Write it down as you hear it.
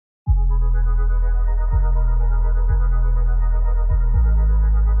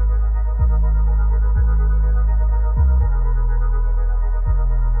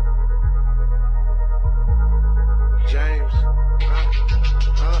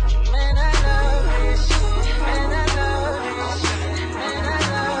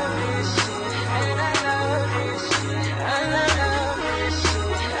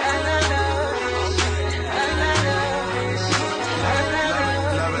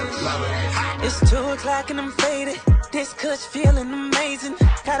It's 2 o'clock and I'm faded. This kush feeling amazing.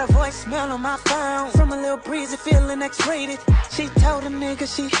 Got a voicemail on my phone from a little breezy feeling X-rated. She told a nigga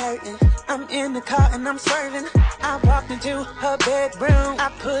she hurting. I'm in the car and I'm swerving. I walked into her bedroom. I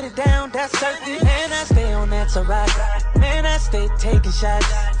put it down, that's certain. Man, I stay on that to rock. Man, I stay taking shots.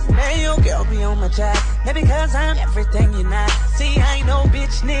 Man, your girl be on my job. Maybe cause I'm everything you're not. See, I ain't no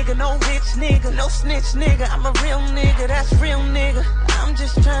bitch nigga, no rich nigga, no snitch nigga. I'm a real nigga, that's real nigga. I'm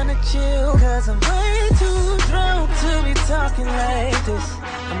just trying to chill, cause I'm way too drunk to be talking like this.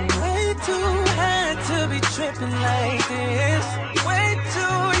 I'm way too high to be tripping like this. Way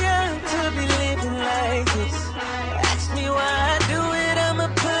too young to be living like this. Ask me why I do it, I'ma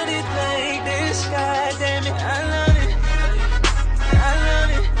put it like this. God damn it, I love it. I love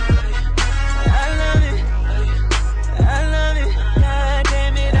it. I love it. I love it. God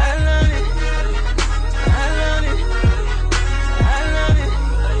damn it, I love it. I love it. I love it.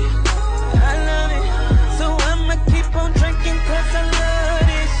 I love it. So I'ma keep on drinking cause I love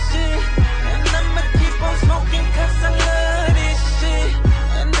this shit. And I'ma keep on smoking cause I love this shit.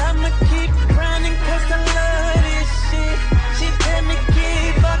 And I'ma keep grinding cause I love this shit. She tell me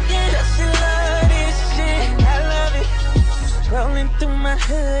keep fucking cause she love this shit. I love it. Rolling through my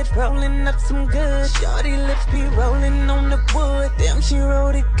hood, rolling up some good. Shorty lips be rolling on the wood. Damn, she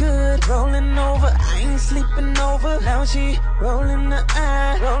wrote it good. Rolling over, I ain't sleeping over. Now she rolling the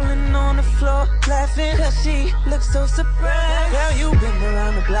eye, rolling on the floor, laughing cause she looks so surprised. Girl, you been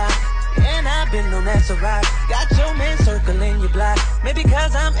around the block, and I've been on that rock. Got your man circling your block. Maybe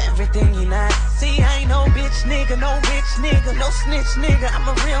cause I'm everything you're not. See, I ain't no bitch nigga, no rich nigga, no snitch nigga. I'm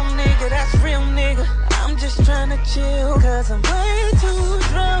a real nigga, that's real nigga. I'm just trying to chill, cause I'm way too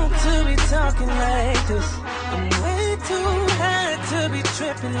drunk to be talking like this. I'm way too high to be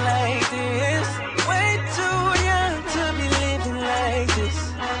tripping like this. Way too young to be living like this.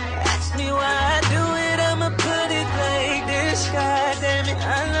 Ask me why I do it, I'ma put it like this. God damn it,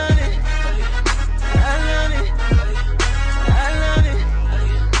 I love it. I love it. I love it.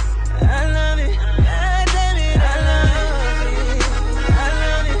 I love it. God damn it, I love it. I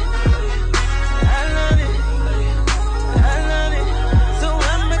love it. I love it. I love it. So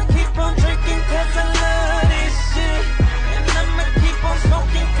I'ma keep on drinking cause I love this shit. And I'ma keep on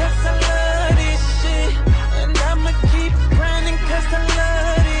smoking cause I love this shit. And I'ma keep grinding cause I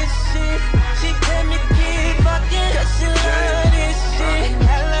love this shit. She tell me keep fucking cause she love this shit.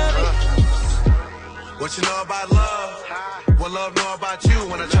 I love it. What you know about love? What love know about you?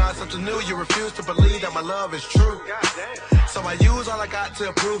 When I try something new, you refuse to believe that my love is true. So I use all I got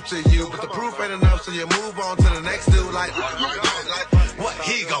to prove to you, but the proof ain't enough, so you move on to the next dude. Like what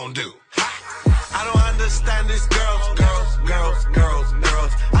he gon' do? I don't understand these girls.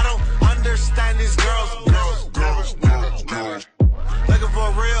 I don't understand these girls. Looking for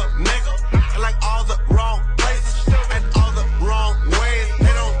a real nigga, like all the wrong places and all the wrong ways.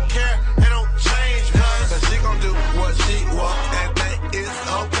 They don't care, they don't change, cause she gon' do what she want, and that is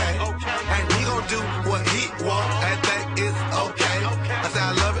okay. And he gon' do what he want, and that is okay. I say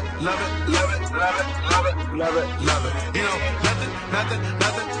I love it, love it, love it, love it, love it, love it, love it. You know, nothing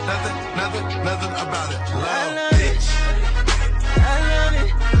about it. Love, bitch. I love it.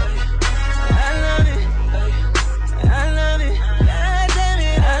 I love it. I love it. God damn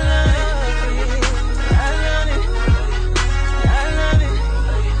it, I love it. I love it. I love it.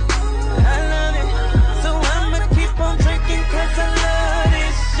 I love it. So I'ma keep on drinking cause I love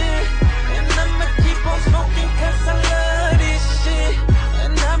this shit. And I'ma keep on smoking cause I love this shit.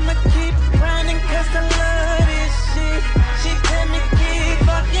 And I'ma keep grinding cause I love this shit. She tell me keep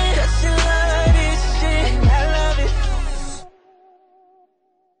fucking cause she love this shit. I love it.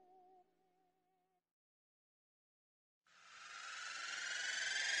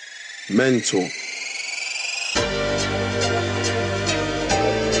 Mental.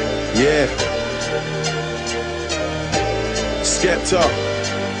 Yeah. Skepta.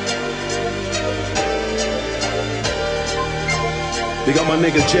 Big up my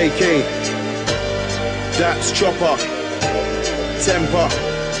nigga JK. Daps Chopper. Temper.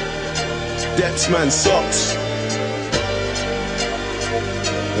 Depsman Socks.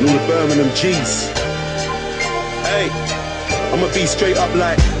 And all the Birmingham G's. Hey. I'ma be straight up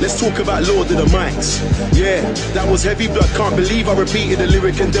like, let's talk about Lord of the Mics. Yeah, that was heavy blood, can't believe I repeated the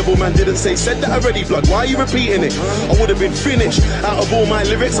lyric and Devil Man didn't say, said that already blood, why are you repeating it? I would've been finished, out of all my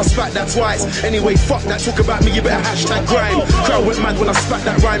lyrics, I spat that twice. Anyway, fuck that, talk about me, you better hashtag grime. Crowd went mad when I spat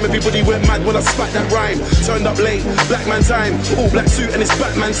that rhyme, everybody went mad when I spat that rhyme. Turned up late, black man time, all black suit and it's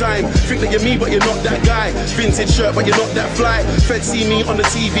Batman time. Think that you're me but you're not that guy, vintage shirt but you're not that fly. Feds see me on the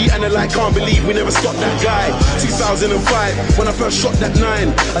TV and they're like, can't believe we never stopped that guy. 2005, when I first shot that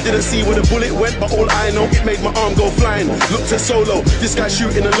 9, I didn't see where the bullet went, but all I know, it made my arm go flying. Looked at Solo, this guy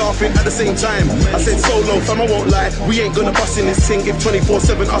shooting and laughing at the same time. I said, Solo, fam, I won't lie, we ain't gonna bust in this thing if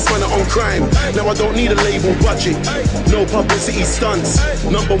 24/7 us man are on crime. Now I don't need a label budget, no publicity stunts.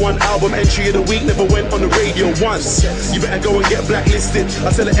 #1 album entry of the week, never went on the radio once. You better go and get blacklisted.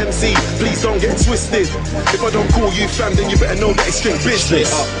 I tell the MC, please don't get twisted. If I don't call you fam, then you better know that it's straight business.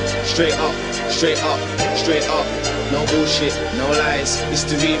 Straight up, straight up, straight up. No bullshit, no lies. It's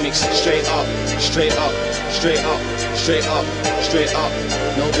the remix. Straight up, straight up, straight up, straight up, straight up.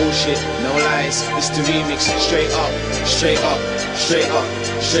 No bullshit, no lies. It's the remix. Straight up, straight up, straight up,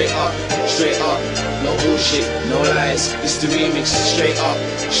 straight up, straight up. No bullshit, no lies. It's the remix. Straight up,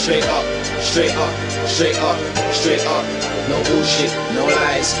 straight up, straight up, straight up, straight up. No bullshit, no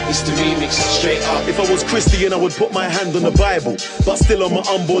lies, it's the remix, straight up. If I was Christian, I would put my hand on the Bible. But still I'm an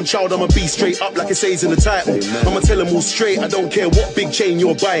unborn child, I'ma be straight up like it says in the title. I'ma tell them all straight, I don't care what big chain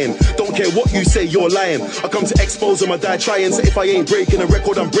you're buying. Don't care what you say, you're lying. I come to expose them, I die trying. So if I ain't breaking a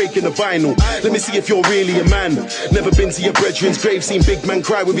record, I'm breaking the vinyl. Let me see if you're really a man. Never been to your brethren's grave, seen big man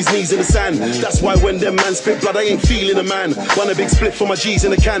cry with his knees in the sand. That's why when them man spit blood, I ain't feeling a man. Want a big split for my G's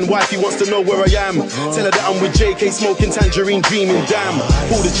in a can. Wifey wants to know where I am. Tell her that I'm with JK smoking tangerine, dreaming. Damn,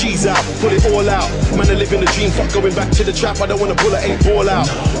 pull the cheese out, pull it all out. Man, I live in a dream, fuck going back to the trap. I don't wanna pull an 8-ball out.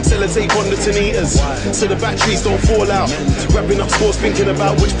 Sellotape on the tonitas, so the batteries don't fall out. Wrapping up scores, thinking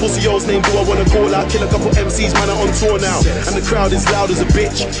about which pussy old's name do I wanna call out. Kill a couple MCs, man, I'm on tour now. And the crowd is loud as a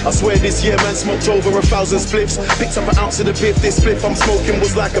bitch. I swear this year, man, smoked over 1,000 spliffs. Picked up an ounce of the biff, this spliff I'm smoking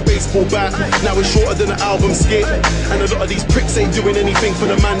was like a baseball bat. Now it's shorter than an album skit. And a lot of these pricks ain't doing anything for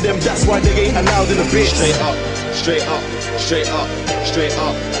the man them. That's why they ain't allowed in the bitch. Straight up, straight up, straight up, straight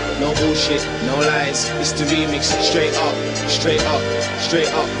up. No bullshit, no lies. It's the remix. Straight up, straight up,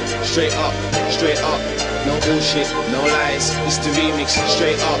 straight up, straight up, straight up. No bullshit, no lies. It's the remix.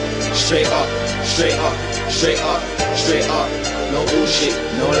 Straight up, straight up, straight up, straight up, straight up. No bullshit,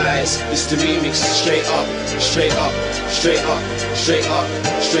 no lies. It's the remix. Straight up, straight up, straight up, straight up,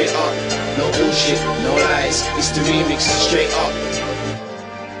 straight up. No bullshit, no lies. It's the remix. Straight up.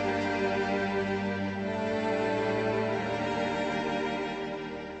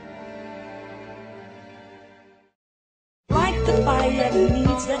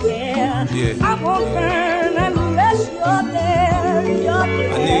 Needs the air. Yeah. I won't burn unless you're there. You're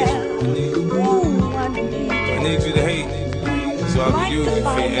there. I need you to hate, so I can use your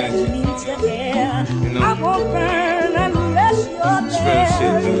fake energy. You know? I won't burn unless you're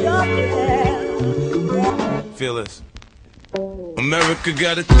there. Feel this. America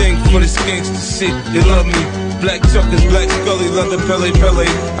got a thing for this gangsta shit. They love me. Black Chuckers, Black Scully, London Pele Pele.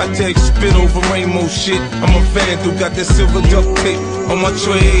 I take spit over rainbow shit. I'm a vandal, got that silver duct tape on my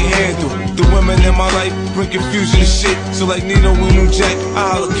tray handle. The women in my life bring confusion and shit. So like Nino and New Jack,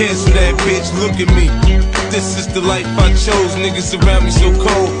 I holla, cancel that bitch. Look at me. This is the life I chose. Niggas around me so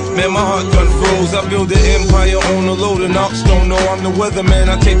cold. Man, my heart done froze. I build an empire on a load of knocks. Don't know I'm the weatherman.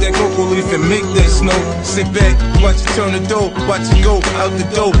 I take that cocoa leaf and make that snow. Sit back, watch it turn the dough. Watch it go out the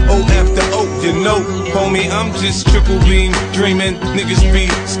dough. O after O, you know. Homie, I'm just triple beam dreaming. Niggas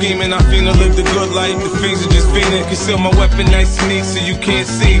be scheming. I finna live the good life. The fiends are just fiending. Conceal my weapon nice and neat so you can't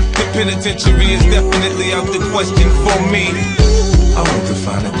see. The penitentiary is definitely out the question for me. I want to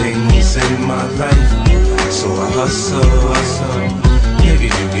find the things in my life, so I hustle.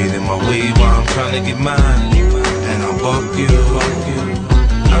 Maybe you get in my way while I'm trying to get mine, and I'll buck you.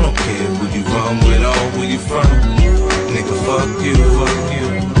 I don't care who you run with or where you from, nigga, fuck you.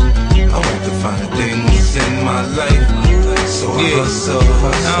 I want to find the things in my life, so I hustle.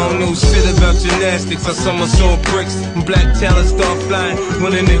 I don't know shit about gymnastics. I somersault bricks and black talent start flying.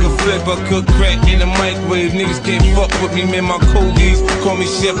 When a nigga flip, I cook crack in the microwave. Niggas can't fuck with me, man. My coldies call me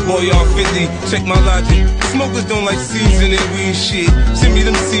Chef Boy R50. Check my logic. Smokers don't like seeds in their weed shit. Send me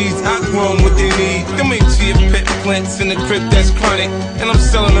them seeds, I grow them what they need. Them ain't chia pet plants in the crib that's chronic, and I'm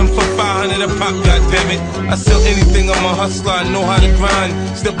selling them for 500 a pop. Goddammit, I sell anything. I'm a hustler. I know how to grind.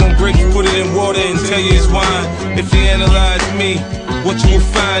 Step on bricks, put it in water, and tell you it's wine. If you analyze me, what you will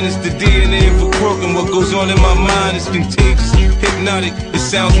find is the DNA of a crook, and what goes on in my mind is contagious, hypnotic, it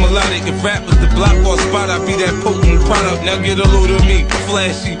sounds melodic. If rap was the block or spot, I'd be that potent product. Now get a load of me,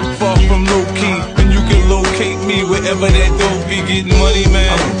 flashy, far from low key, and you can locate me wherever that dope be. Getting money, man.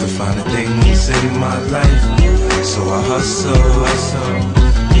 I want to find the things in my life, so I hustle.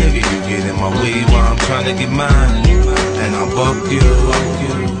 Maybe you get in my way while I'm trying to get mine, and I'll buck you.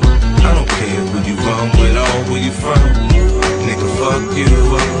 I don't care who you run with or where you from, nigga, fuck you.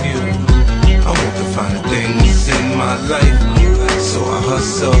 I want to find the things in my life, so I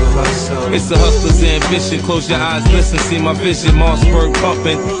hustle. It's a hustler's ambition. Close your eyes, listen, see my vision. Mossberg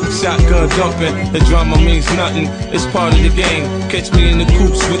pumping, shotgun dumping. The drama means nothing, it's part of the game. Catch me in the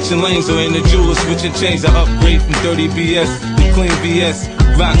coupe switching lanes, or in the jeweler switching chains. I upgrade from dirty BS to clean VS.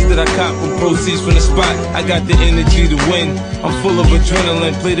 Rocks that I cop with proceeds from the spot. I got the energy to win. I'm full of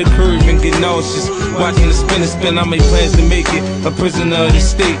adrenaline, play the curve and get nauseous. Watching the spin, I make plans to make it a prisoner of the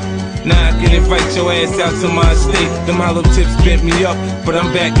state. Now I can invite your ass out to my estate. Them hollow tips bent me up, but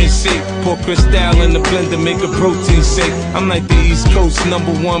I'm back in shape. Pour Cristal in the blender, make a protein shake. I'm like the East Coast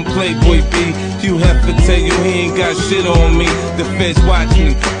 #1 Playboy B. Hugh Hefner tell you he ain't got shit on me. The feds watch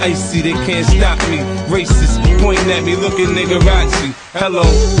me, icy, they can't stop me. Racist, pointing at me, looking niggerazzi. Hello.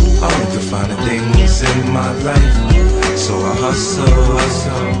 I want to find the things in my life, so I hustle.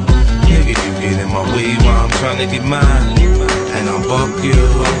 Nigga, you get in my way while I'm trying to get mine, and I'll buck you.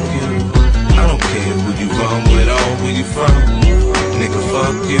 I don't care who you run with or where you from. Nigga,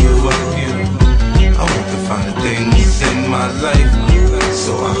 fuck you. I want to find the things in my life,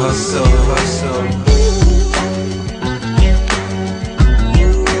 so I hustle.